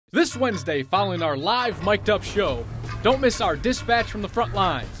This Wednesday, following our live mic'd up show, don't miss our Dispatch from the Front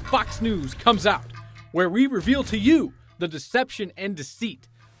Lines, Fox News Comes Out, where we reveal to you the deception and deceit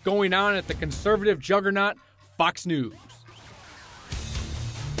going on at the conservative juggernaut, Fox News.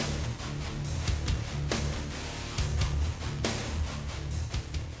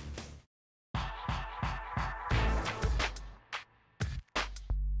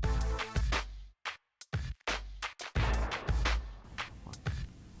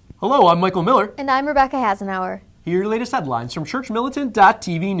 Hello, I'm Michael Miller. And I'm Rebecca Hasenauer. Here are your latest headlines from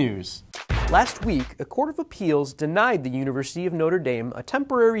churchmilitant.tv News. Last week, a court of appeals denied the University of Notre Dame a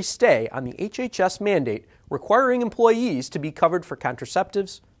temporary stay on the HHS mandate requiring employees to be covered for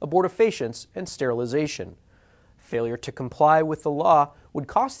contraceptives, abortifacients, and sterilization. Failure to comply with the law would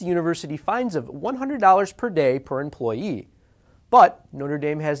cost the university fines of $100 per day per employee. But Notre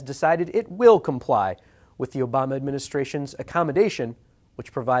Dame has decided it will comply with the Obama administration's accommodation,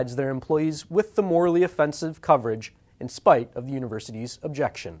 which provides their employees with the morally offensive coverage in spite of the university's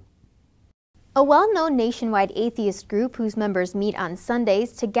objection. A well-known nationwide atheist group whose members meet on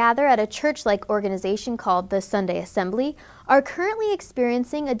Sundays to gather at a church-like organization called the Sunday Assembly are currently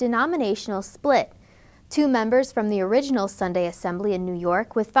experiencing a denominational split. Two members from the original Sunday Assembly in New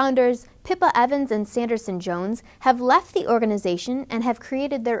York, with founders Pippa Evans and Sanderson Jones, have left the organization and have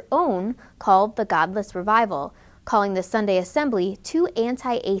created their own called the Godless Revival, calling the Sunday Assembly too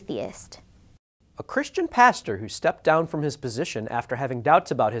anti-atheist. A Christian pastor who stepped down from his position after having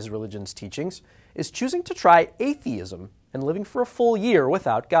doubts about his religion's teachings is choosing to try atheism and living for a full year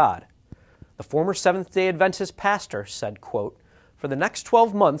without God. The former Seventh-day Adventist pastor said, quote, "For the next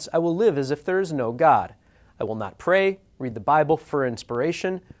 12 months I will live as if there is no God. I will not pray, read the Bible for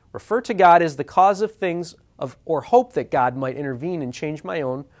inspiration, refer to God as the cause of things, or hope that God might intervene and change my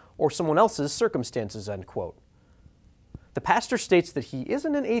own or someone else's circumstances," end quote. The pastor states that he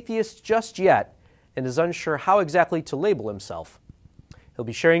isn't an atheist just yet and is unsure how exactly to label himself. He'll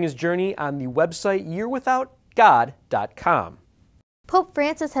be sharing his journey on the website yearwithoutgod.com. Pope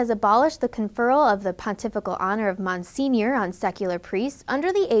Francis has abolished the conferral of the pontifical honor of Monsignor on secular priests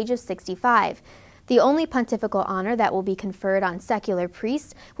under the age of 65. The only pontifical honor that will be conferred on secular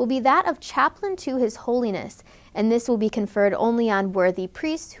priests will be that of chaplain to His Holiness, and this will be conferred only on worthy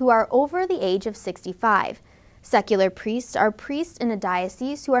priests who are over the age of 65. Secular priests are priests in a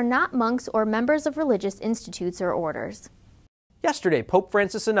diocese who are not monks or members of religious institutes or orders. Yesterday, Pope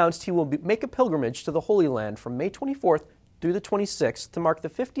Francis announced he will make a pilgrimage to the Holy Land from May 24th through the 26th to mark the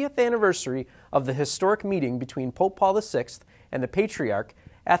 50th anniversary of the historic meeting between Pope Paul VI and the Patriarch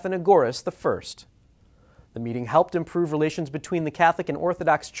Athenagoras I. The meeting helped improve relations between the Catholic and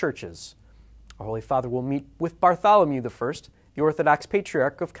Orthodox churches. Our Holy Father will meet with Bartholomew I, the Orthodox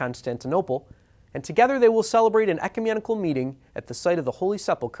Patriarch of Constantinople, and together they will celebrate an ecumenical meeting at the site of the Holy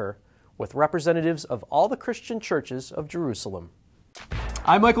Sepulchre with representatives of all the Christian churches of Jerusalem.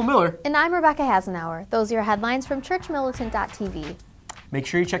 I'm Michael Miller. And I'm Rebecca Hasenauer. Those are your headlines from churchmilitant.tv. Make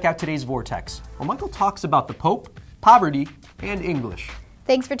sure you check out today's Vortex, where Michael talks about the Pope, poverty, and English.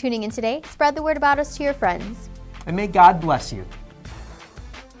 Thanks for tuning in today. Spread the word about us to your friends. And may God bless you.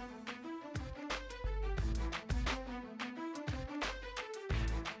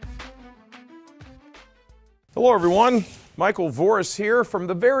 Hello everyone, Michael Voris here from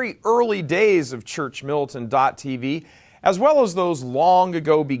the very early days of churchmilitant.tv, as well as those long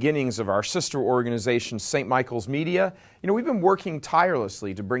ago beginnings of our sister organization, St. Michael's Media. We've been working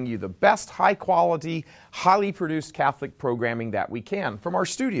tirelessly to bring you the best high quality, highly produced Catholic programming that we can from our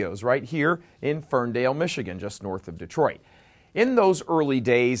studios right here in Ferndale, Michigan, just north of Detroit. In those early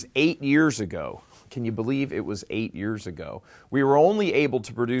days, 8 years ago, can you believe it was 8 years ago? We were only able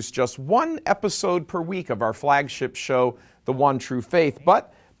to produce just one episode per week of our flagship show, The One True Faith.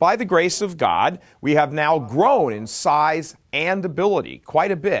 But by the grace of God, we have now grown in size and ability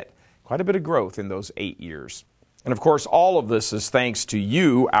quite a bit of growth in those 8 years. And of course, all of this is thanks to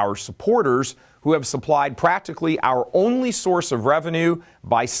you, our supporters, who have supplied practically our only source of revenue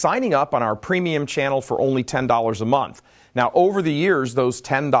by signing up on our premium channel for only $10 a month. Now, over the years, those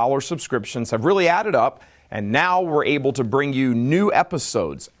 $10 subscriptions have really added up, and now we're able to bring you new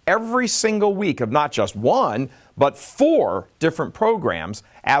episodes every single week of not just one, but 4 different programs,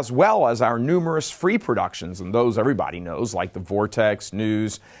 as well as our numerous free productions, and those everybody knows, like the Vortex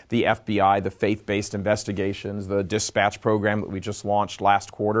News, the FBI, the Faith-Based Investigations, the Dispatch program that we just launched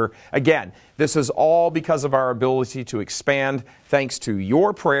last quarter. Again, this is all because of our ability to expand, thanks to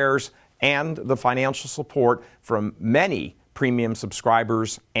your prayers and the financial support from many premium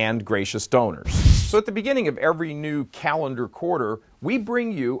subscribers and gracious donors. So at the beginning of every new calendar quarter, we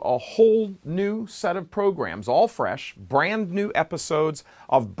bring you a whole new set of programs, all fresh, brand new episodes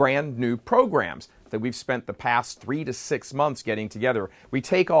of brand new programs that we've spent the past 3 to 6 months getting together. We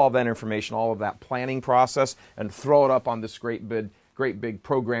take all of that information, all of that planning process, and throw it up on this great big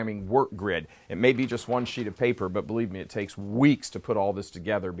programming work grid. It may be just one sheet of paper, but believe me, it takes weeks to put all this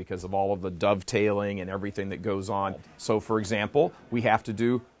together because of all of the dovetailing and everything that goes on. So for example, we have to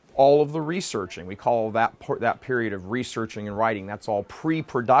do all of the researching. We call that period of researching and writing. That's all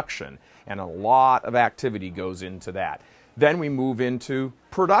pre-production, and a lot of activity goes into that. Then we move into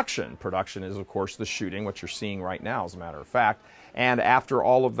production. Production is, of course, the shooting, what you're seeing right now, as a matter of fact. And after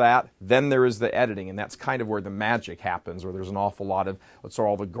all of that, then there is the editing, and that's kind of where the magic happens, where there's an awful lot of,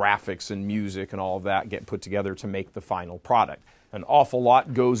 all the graphics and music and all of that get put together to make the final product. An awful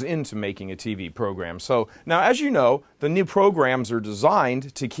lot goes into making a TV program. So now, as you know, the new programs are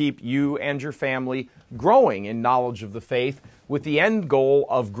designed to keep you and your family growing in knowledge of the faith, with the end goal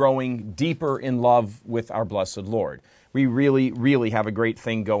of growing deeper in love with our blessed Lord. We really, really have a great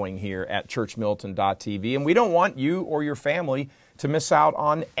thing going here at churchmilitant.tv, and we don't want you or your family to miss out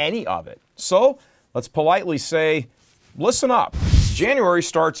on any of it. So let's politely say, listen up. January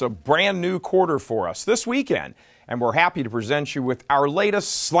starts a brand new quarter for us this weekend, and we're happy to present you with our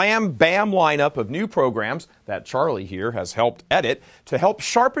latest slam bam lineup of new programs that Charlie here has helped edit to help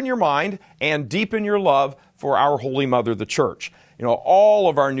sharpen your mind and deepen your love for our Holy Mother, the Church. You know, all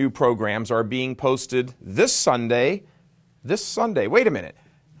of our new programs are being posted this Sunday. Wait a minute.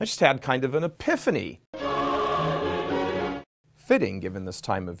 I just had kind of an epiphany. Fitting given this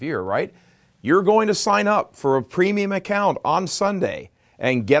time of year, right? You're going to sign up for a premium account on Sunday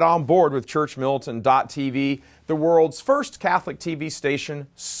and get on board with churchmilitant.tv, the world's first Catholic TV station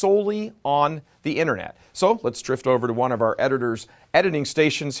solely on the internet. So let's drift over to one of our editors' editing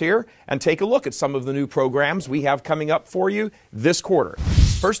stations here and take a look at some of the new programs we have coming up for you this quarter.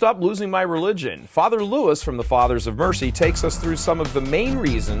 First up, Losing My Religion. Father Lewis from the Fathers of Mercy takes us through some of the main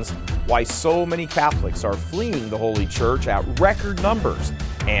reasons why so many Catholics are fleeing the Holy Church at record numbers,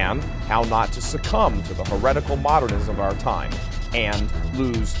 and how not to succumb to the heretical modernism of our time and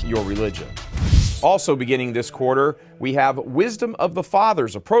lose your religion. Also beginning this quarter, we have Wisdom of the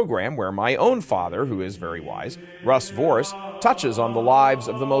Fathers, a program where my own father, who is very wise, Russ Voris, touches on the lives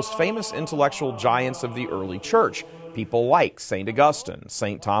of the most famous intellectual giants of the early church, people like St. Augustine,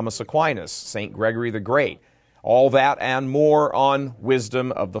 St. Thomas Aquinas, St. Gregory the Great. All that and more on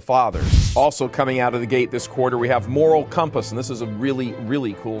Wisdom of the Fathers. Also coming out of the gate this quarter, we have Moral Compass, and this is a really,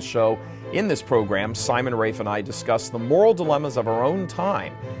 really cool show. In this program, Simon Rafe and I discuss the moral dilemmas of our own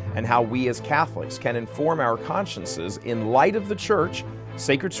time and how we as Catholics can inform our consciences in light of the Church,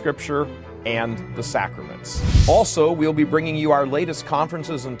 sacred Scripture, and the sacraments. Also, we'll be bringing you our latest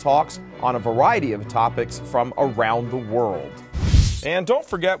conferences and talks on a variety of topics from around the world. And don't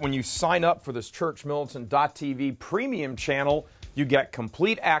forget, when you sign up for this churchmilitant.tv premium channel, you get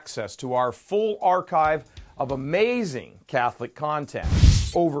complete access to our full archive of amazing Catholic content.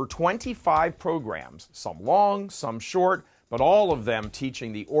 Over 25 programs, some long, some short, but all of them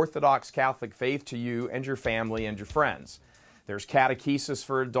teaching the Orthodox Catholic faith to you and your family and your friends. There's catechesis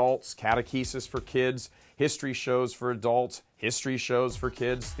for adults, catechesis for kids, history shows for adults, history shows for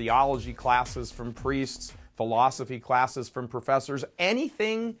kids, theology classes from priests, philosophy classes from professors.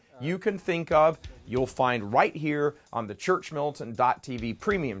 Anything you can think of, you'll find right here on the churchmilitant.tv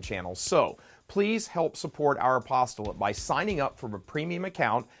premium channel. So please help support our apostolate by signing up for a premium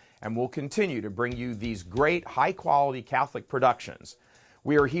account, and we'll continue to bring you these great high-quality Catholic productions.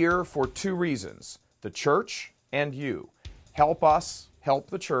 We are here for two reasons: the Church and you. Help us help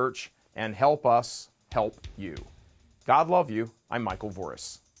the Church, and help us help you. God love you. I'm Michael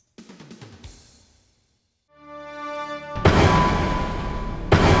Voris.